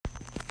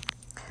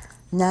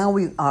Now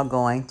we are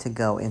going to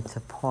go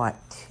into part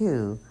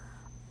two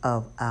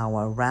of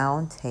our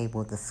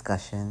roundtable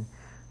discussion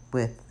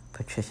with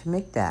Patricia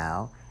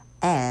McDowell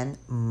and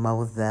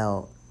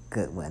Moselle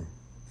Goodwin.